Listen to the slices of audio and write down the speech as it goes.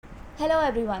Hello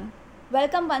everyone.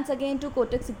 Welcome once again to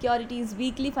Kotak Securities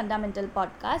weekly fundamental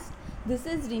podcast. This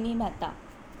is Rini Mehta.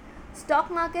 Stock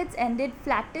markets ended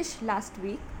flattish last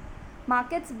week.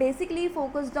 Markets basically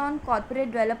focused on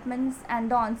corporate developments and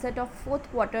the onset of fourth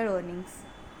quarter earnings.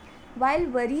 While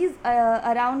worries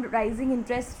around rising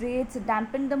interest rates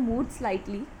dampened the mood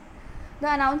slightly,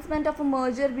 the announcement of a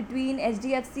merger between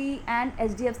HDFC and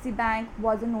HDFC Bank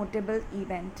was a notable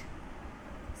event.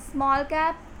 Small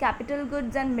cap, capital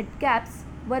goods and mid caps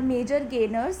were major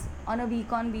gainers on a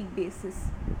week on week basis.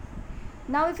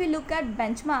 Now if we look at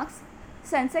benchmarks,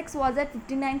 Sensex was at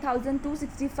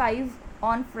 59,265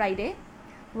 on Friday,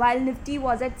 while Nifty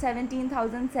was at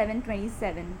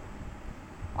 17,727.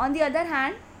 On the other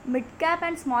hand, mid cap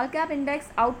and small cap index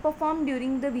outperformed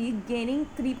during the week, gaining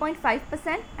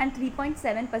 3.5% and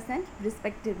 3.7%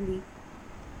 respectively.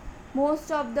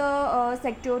 Most of the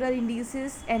sectoral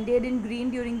indices ended in green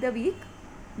during the week.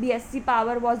 BSC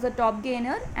Power was the top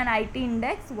gainer and IT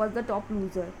Index was the top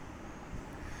loser.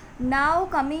 Now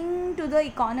coming to the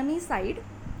economy side,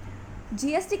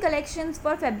 GST collections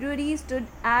for February stood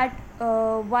at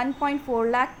 1.4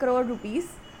 lakh crore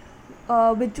rupees,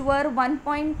 which were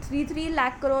 1.33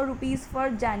 lakh crore rupees for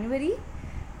January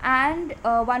and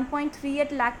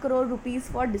 1.38 lakh crore rupees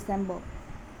for December.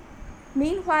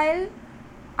 Meanwhile,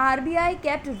 RBI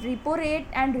kept repo rate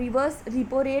and reverse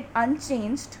repo rate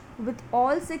unchanged, with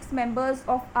all 6 members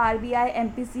of RBI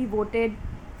MPC voted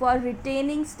for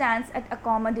retaining stance at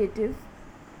accommodative,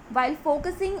 while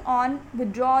focusing on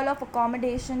withdrawal of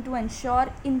accommodation to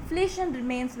ensure inflation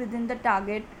remains within the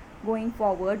target going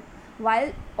forward,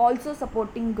 while also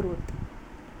supporting growth.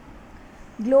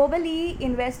 Globally,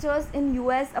 investors in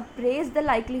US appraised the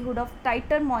likelihood of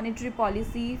tighter monetary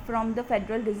policy from the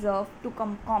Federal Reserve to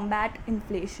combat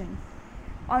inflation.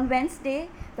 On Wednesday,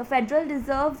 the Federal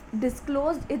Reserve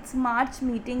disclosed its March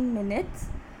meeting minutes,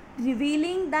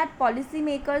 revealing that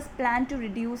policymakers plan to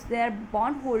reduce their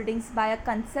bond holdings by a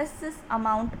consensus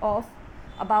amount of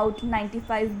about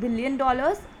 $95 billion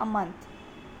a month.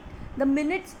 The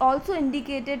minutes also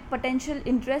indicated potential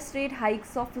interest rate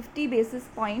hikes of 50 basis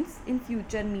points in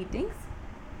future meetings.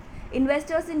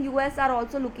 Investors in US are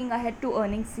also looking ahead to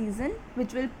earnings season,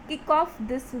 which will kick off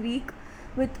this week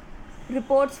with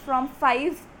reports from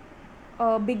 5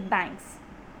 big banks.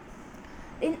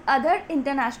 In other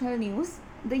international news,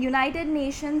 the United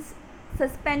Nations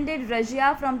suspended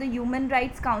Russia from the Human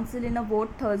Rights Council in a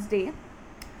vote Thursday.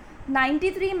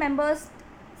 93 member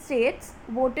states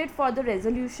voted for the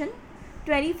resolution,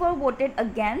 24 voted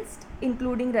against,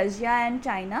 including Russia and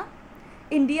China.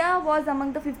 India was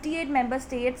among the 58 member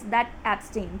states that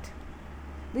abstained.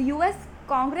 The US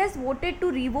Congress voted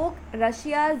to revoke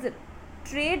Russia's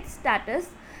trade status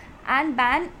and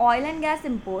ban oil and gas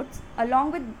imports,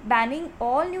 along with banning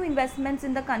all new investments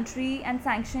in the country and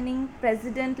sanctioning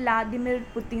President Vladimir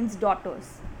Putin's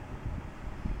daughters.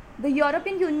 The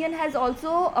European Union has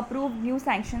also approved new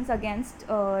sanctions against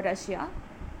Russia.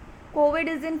 COVID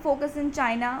is in focus in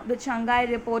China, with Shanghai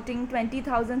reporting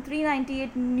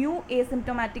 20,398 new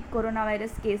asymptomatic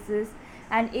coronavirus cases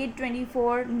and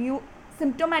 824 new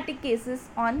symptomatic cases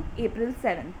on April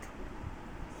 7th.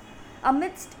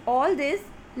 Amidst all this,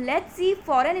 let's see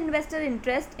foreign investor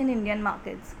interest in Indian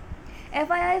markets.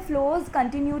 FII flows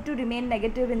continue to remain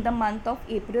negative in the month of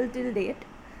April till date.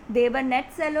 They were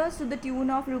net sellers to the tune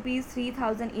of rupees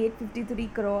 3,853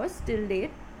 crores till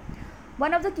date.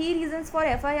 One of the key reasons for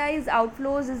FII's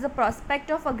outflows is the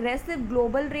prospect of aggressive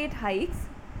global rate hikes,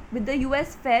 with the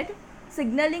US Fed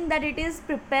signaling that it is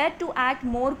prepared to act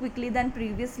more quickly than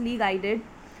previously guided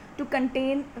to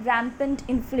contain rampant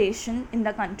inflation in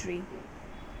the country.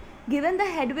 Given the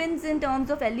headwinds in terms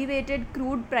of elevated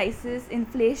crude prices,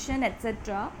 inflation,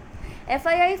 etc.,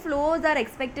 FII flows are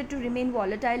expected to remain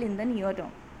volatile in the near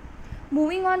term.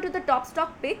 Moving on to the top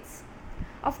stock picks,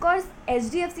 of course,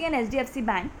 HDFC and HDFC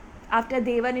Bank, after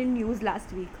they were in news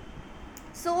last week.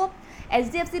 So,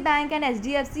 HDFC Bank and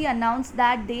HDFC announced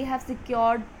that they have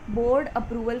secured board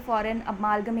approval for an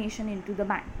amalgamation into the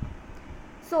bank.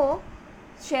 So,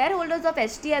 shareholders of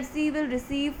HDFC will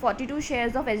receive 42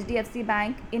 shares of HDFC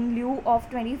Bank in lieu of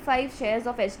 25 shares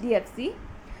of HDFC,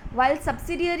 while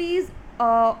subsidiaries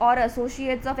or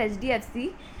associates of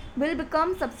HDFC will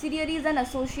become subsidiaries and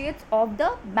associates of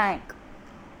the bank.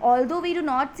 Although we do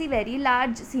not see very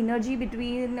large synergy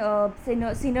between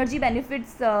synergy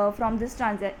benefits from this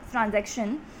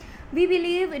transaction, we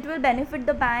believe it will benefit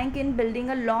the bank in building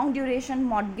a long duration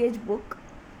mortgage book,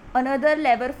 another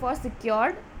lever for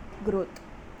secured growth.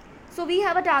 So we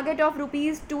have a target of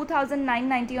rupees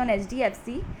 2,990 on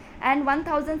HDFC and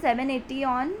 1,780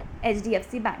 on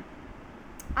HDFC Bank.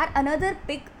 Our another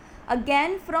pick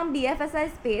Again from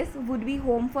BFSI space would be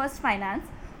Home First Finance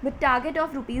with target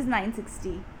of rupees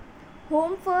 960.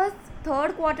 Home First's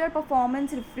third quarter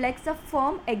performance reflects a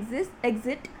firm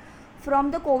exit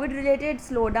from the COVID related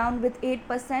slowdown with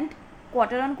 8%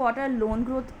 quarter on quarter loan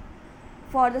growth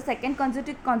for the second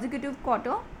consecutive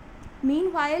quarter.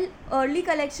 Meanwhile, early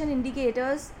collection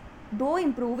indicators, though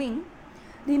improving,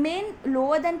 remain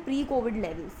lower than pre-COVID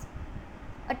levels.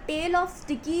 A tale of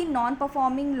sticky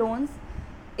non-performing loans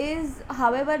is,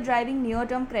 however, driving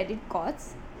near-term credit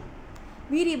costs.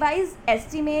 We revise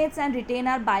estimates and retain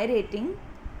our buy rating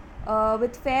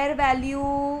with fair value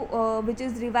which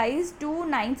is revised to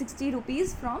 960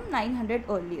 rupees from 900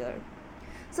 earlier.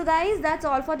 So guys, that's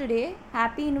all for today.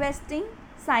 Happy investing.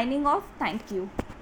 Signing off. Thank you.